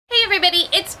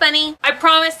honey. I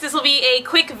promise this will be a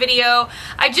quick video.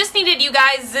 I just needed you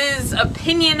guys'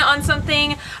 opinion on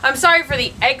something. I'm sorry for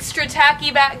the extra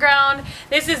tacky background.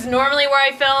 This is normally where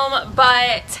I film,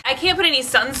 but I can't put any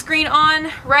sunscreen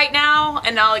on right now,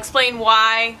 and I'll explain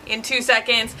why in 2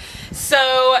 seconds.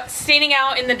 So standing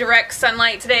out in the direct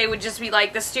sunlight today would just be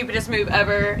like the stupidest move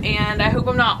ever, and I hope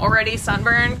I'm not already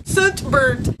sunburned,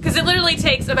 because it literally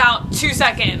takes about 2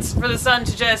 seconds for the sun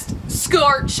to just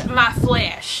scorch my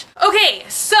flesh. Okay,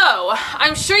 so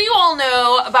I'm sure you all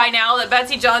know by now that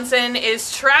Betsey Johnson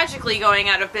is tragically going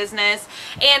out of business,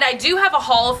 and I do have a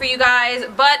haul for you guys,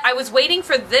 but I was waiting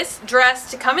for this dress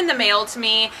to come in the mail to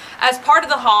me as part of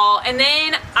the haul, and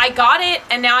then I got it,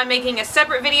 and now I'm making a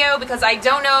separate video because I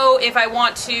don't know if I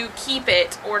want to keep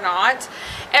it or not.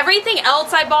 Everything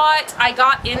else I bought, I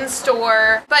got in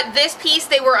store, but this piece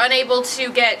they were unable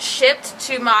to get shipped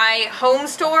to my home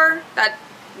store. That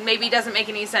maybe doesn't make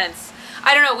any sense.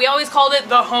 I don't know, we always called it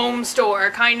the home store,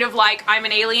 kind of like I'm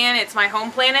an alien, it's my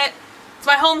home planet. It's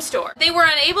my home store. They were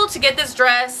unable to get this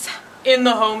dress in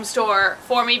the home store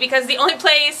for me because the only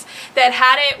place that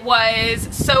had it was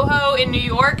Soho in New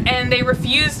York, and they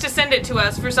refused to send it to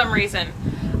us for some reason.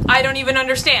 I don't even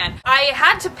understand. I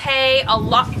had to pay a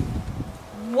lot.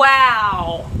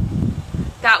 Wow.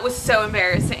 That was so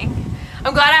embarrassing.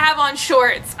 I'm glad I have on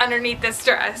shorts underneath this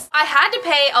dress. I had to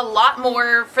pay a lot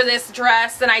more for this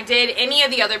dress than I did any of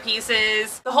the other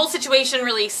pieces. The whole situation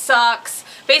really sucks.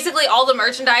 Basically all the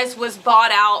merchandise was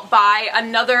bought out by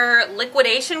another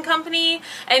liquidation company,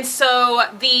 and so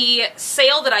the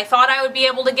sale that I thought I would be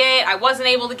able to get, I wasn't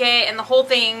able to get, and the whole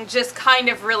thing just kind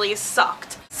of really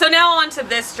sucked. So now on to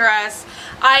this dress.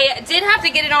 I did have to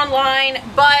get it online,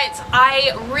 but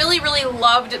I really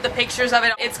loved the pictures of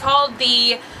it. It's called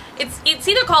the It's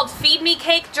either called Feed Me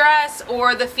Cake dress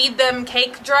or the Feed Them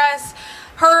Cake dress.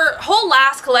 Her whole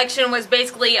last collection was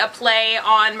basically a play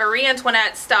on Marie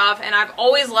Antoinette stuff, and I've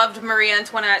always loved Marie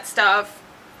Antoinette stuff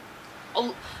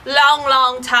a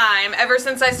long time, ever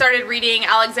since I started reading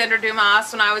Alexandre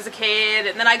Dumas when I was a kid,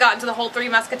 and then I got into the whole Three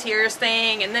Musketeers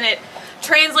thing, and then it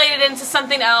translated into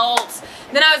something else.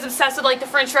 Then I was obsessed with like the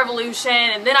French Revolution,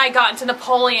 and then I got into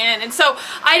Napoleon, and so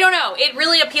I don't know, it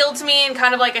really appealed to me in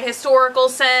kind of like a historical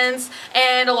sense,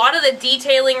 and a lot of the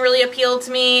detailing really appealed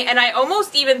to me, and I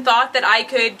almost even thought that I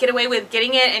could get away with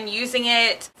getting it and using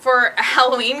it for a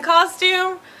Halloween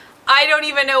costume. I don't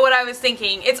even know what I was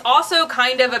thinking. It's also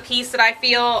kind of a piece that I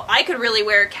feel I could really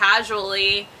wear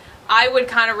casually. I would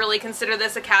kind of really consider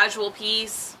this a casual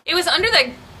piece. It was under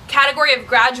the category of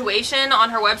graduation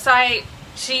on her website.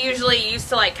 She usually used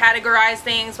to like categorize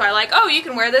things by like, oh, you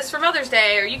can wear this for Mother's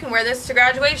Day, or you can wear this to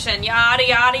graduation, yada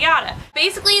yada yada.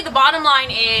 Basically the bottom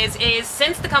line is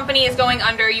since the company is going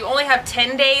under, you only have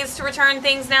 10 days to return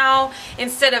things now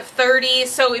instead of 30.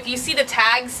 So if you see the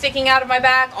tags sticking out of my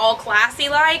back all classy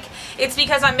like, it's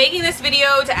because I'm making this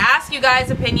video to ask you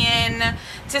guys' opinion,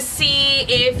 to see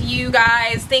if you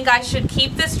guys think I should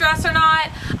keep this dress or not.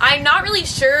 I'm not really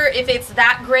sure if it's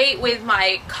that great with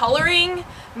my coloring.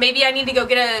 Maybe I need to go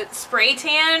get a spray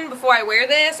tan before I wear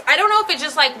this. I don't know if it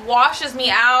just like washes me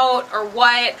out or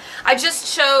what. I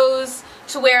just chose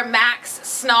to wear MAC's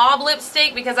Snob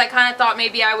lipstick because I kind of thought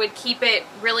maybe I would keep it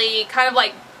really kind of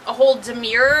like a whole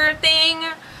demure thing,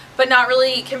 but not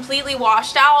really completely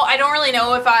washed out. I don't really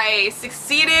know if I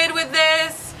succeeded with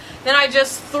this. Then I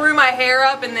just threw my hair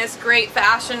up in this great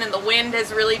fashion, and the wind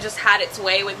has really just had its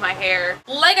way with my hair.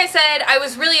 Like I said, I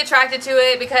was really attracted to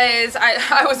it because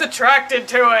I was attracted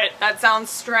to it. That sounds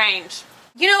strange.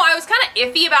 You know, I was kind of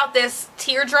iffy about this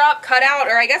teardrop cutout,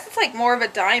 or I guess it's like more of a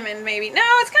diamond maybe. No,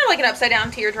 it's kind of like an upside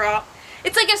down teardrop.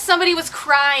 It's like if somebody was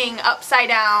crying upside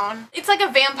down. It's like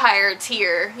a vampire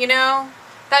tear, you know?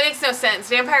 That makes no sense.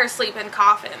 Vampires sleep in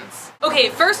coffins. Okay,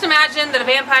 first imagine that a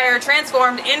vampire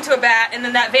transformed into a bat and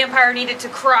then that vampire needed to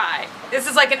cry. This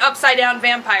is like an upside down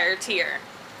vampire tear.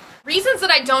 Reasons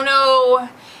that I don't know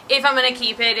if I'm gonna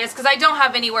keep it is because I don't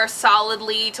have anywhere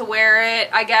solidly to wear it,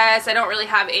 I guess. I don't really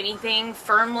have anything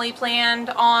firmly planned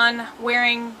on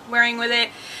wearing with it.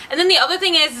 And then the other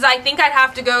thing is I think I'd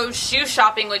have to go shoe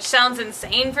shopping, which sounds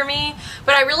insane for me,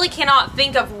 but I really cannot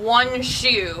think of one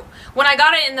shoe. When I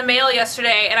got it in the mail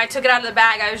yesterday and I took it out of the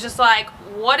bag, I was just like,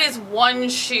 what is one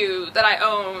shoe that I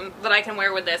own that I can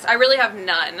wear with this? I really have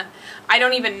none. I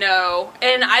don't even know.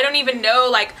 And I don't even know,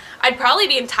 like, I'd probably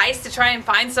be enticed to try and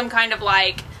find some kind of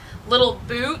like little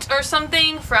boot or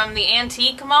something from the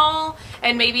antique mall,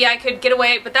 and maybe I could get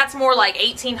away, but that's more like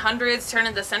 1800s turn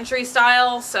of the century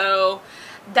style, so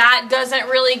that doesn't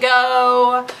really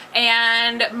go.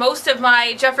 And most of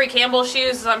my Jeffrey Campbell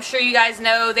shoes, as I'm sure you guys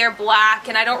know, they're black,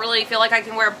 and I don't really feel like I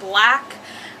can wear black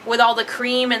with all the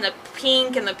cream and the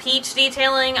pink and the peach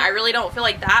detailing. I really don't feel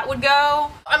like that would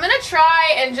go. I'm gonna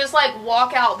try and just like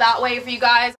walk out that way for you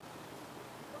guys.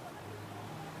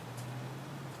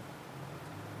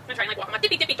 I'm gonna try and like walk on my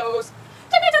tippy toes.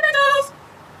 Tippy toes!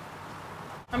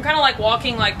 I'm kind of like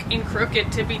walking like in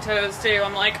crooked tippy toes too.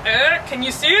 I'm like, can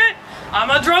you see it? I'm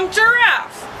a drunk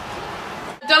giraffe.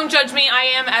 Don't judge me, I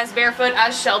am as barefoot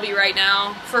as Shelby right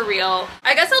now, for real.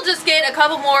 I guess I'll just get a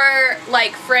couple more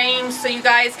like frames so you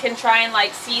guys can try and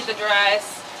like see the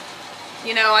dress.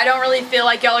 You know, I don't really feel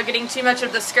like y'all are getting too much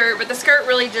of the skirt, but the skirt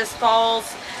really just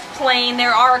falls plain.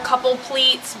 There are a couple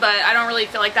pleats, but I don't really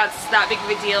feel like that's that big of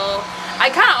a deal. I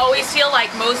kind of always feel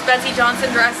like most Betsey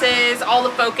Johnson dresses, all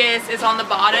the focus is on the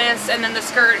bodice, and then the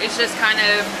skirt is just kind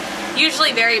of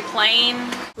usually very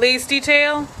plain. Lace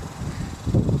detail.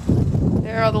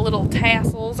 There are the little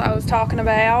tassels I was talking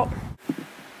about.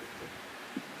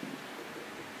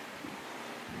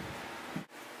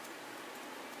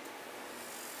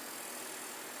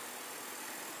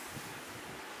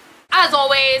 As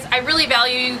always, I really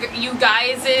value you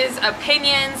guys'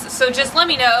 opinions, so just let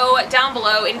me know down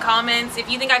below in comments if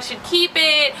you think I should keep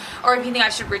it or if you think I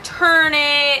should return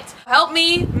it. Help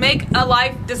me make a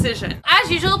life decision.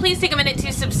 As usual, please take a minute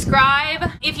to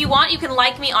subscribe. If you want, you can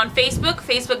like me on Facebook,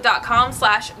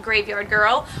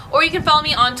 facebook.com/graveyardgirl, or you can follow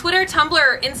me on Twitter, Tumblr,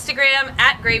 or Instagram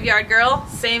 @graveyardgirl,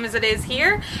 same as it is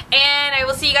here, and I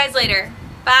will see you guys later.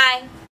 Bye!